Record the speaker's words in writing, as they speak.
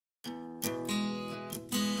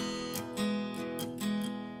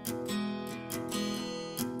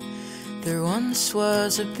There once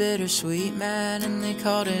was a bittersweet man, and they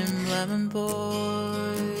called him Lemon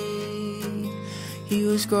Boy. He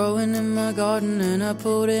was growing in my garden, and I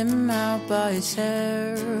pulled him out by his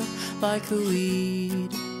hair like a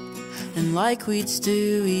weed. And like weeds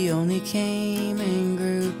do, he only came and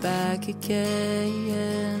grew back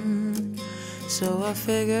again. So I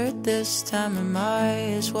figured this time I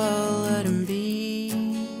might as well let him be.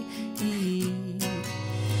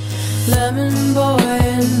 Lemon Boy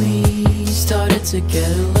and me started to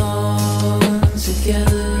get along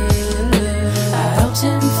together. I helped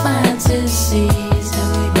him plant his seeds,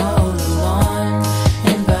 and we mowed the lawn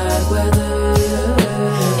in bad weather.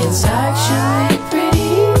 It's actually pretty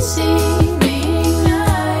easy being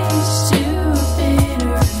nice to a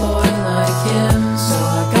bitter boy like him. So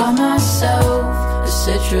I got myself a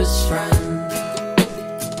citrus friend.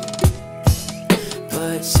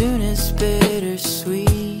 But soon as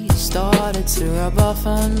bittersweet started to rub off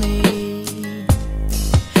on me,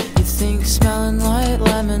 you'd think smelling like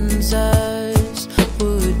lemon zest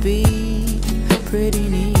would be pretty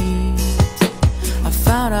neat. I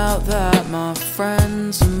found out that my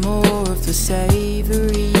friends are more of the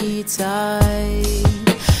savory type,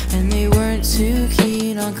 and they weren't too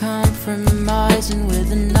keen on compromising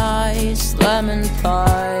with a nice lemon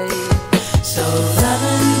pie. So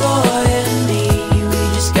Lemon Boy and me, we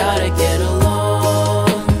just gotta get along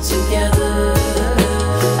together.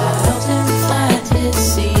 I helped him plant his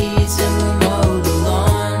seeds, and we'll mow the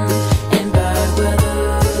lawn in bad weather.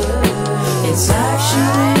 It's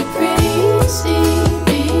actually pretty easy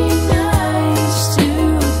being nice to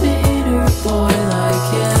a bitter boy like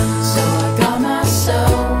him. So I got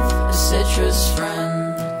myself a citrus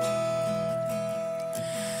friend.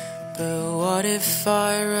 But what if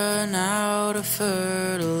I run out of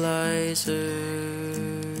fertilizer?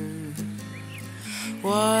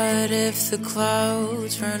 What if the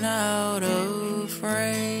clouds run out of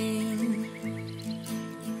rain?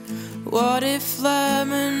 What if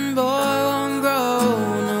Lemon Boy won't grow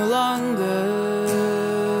no longer?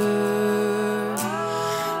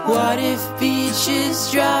 What if beaches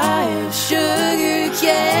dry of sugar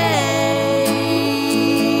cane?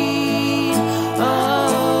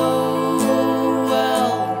 Oh,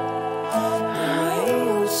 well, the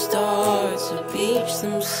whales start to beach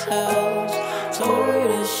themselves.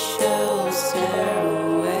 Tortoise shells tear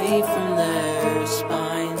away from their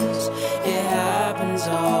spines. It happens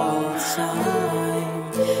all the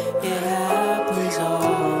time. It happens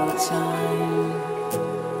all the time.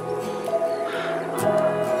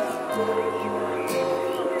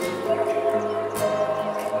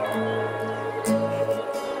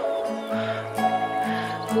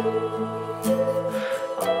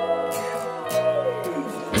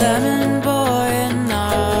 Lemon Boy